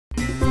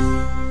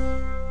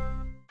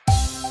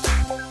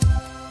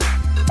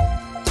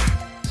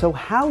So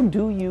how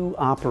do you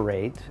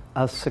operate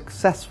a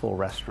successful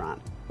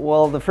restaurant?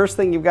 Well, the first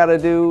thing you've got to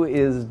do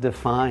is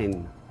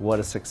define what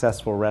a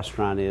successful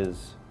restaurant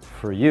is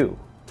for you.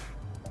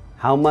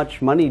 How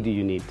much money do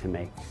you need to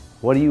make?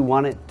 What do you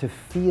want it to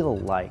feel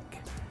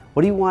like?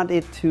 What do you want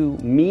it to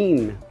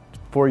mean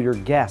for your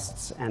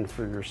guests and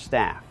for your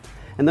staff?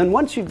 And then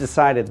once you've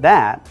decided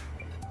that,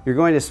 you're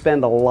going to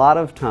spend a lot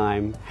of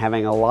time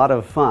having a lot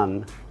of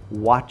fun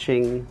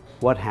watching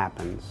what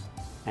happens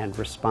and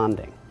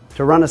responding.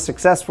 To run a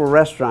successful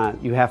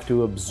restaurant, you have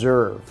to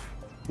observe.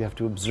 You have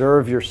to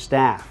observe your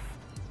staff.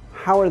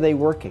 How are they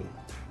working?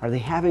 Are they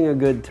having a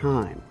good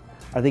time?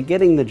 Are they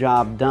getting the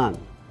job done?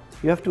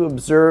 You have to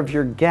observe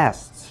your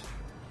guests.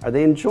 Are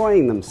they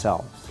enjoying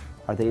themselves?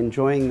 Are they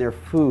enjoying their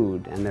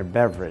food and their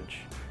beverage?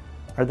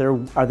 Are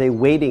they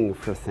waiting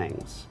for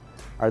things?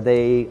 Are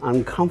they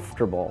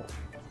uncomfortable?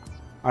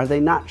 Are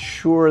they not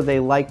sure they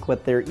like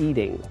what they're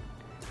eating?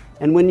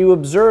 And when you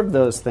observe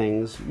those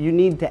things, you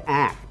need to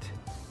act.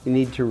 You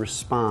need to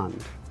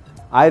respond,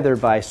 either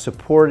by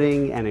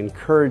supporting and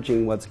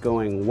encouraging what's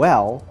going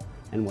well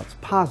and what's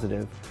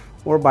positive,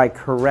 or by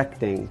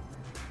correcting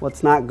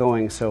what's not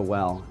going so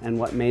well and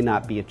what may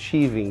not be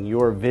achieving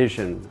your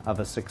vision of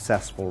a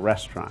successful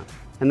restaurant.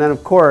 And then,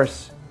 of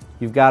course,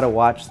 you've got to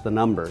watch the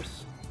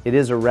numbers. It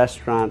is a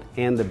restaurant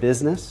and a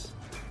business,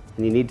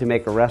 and you need to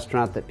make a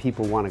restaurant that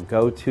people want to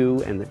go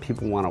to and that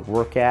people want to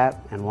work at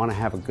and want to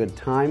have a good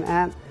time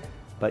at.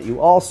 But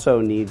you also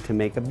need to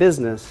make a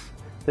business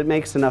that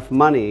makes enough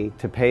money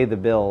to pay the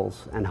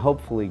bills and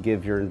hopefully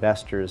give your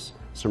investors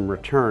some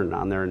return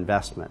on their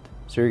investment.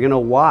 So you're going to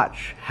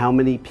watch how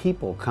many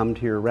people come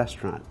to your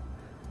restaurant.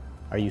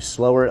 Are you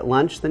slower at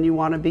lunch than you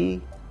want to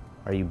be?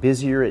 Are you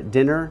busier at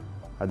dinner?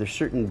 Are there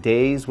certain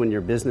days when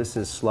your business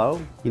is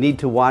slow? You need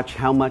to watch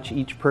how much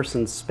each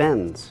person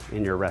spends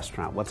in your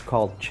restaurant, what's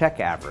called check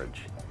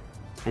average.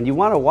 And you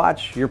want to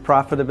watch your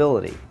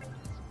profitability.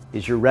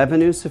 Is your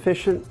revenue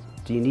sufficient?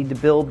 Do you need to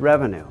build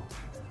revenue?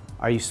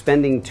 Are you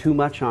spending too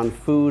much on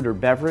food or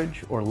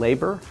beverage or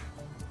labor?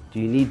 Do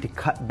you need to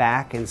cut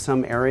back in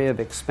some area of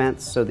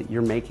expense so that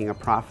you're making a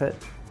profit?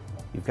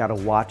 You've got to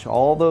watch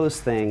all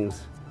those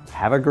things,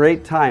 have a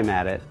great time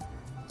at it,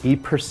 be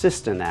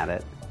persistent at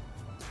it,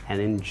 and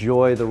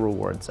enjoy the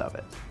rewards of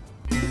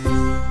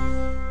it.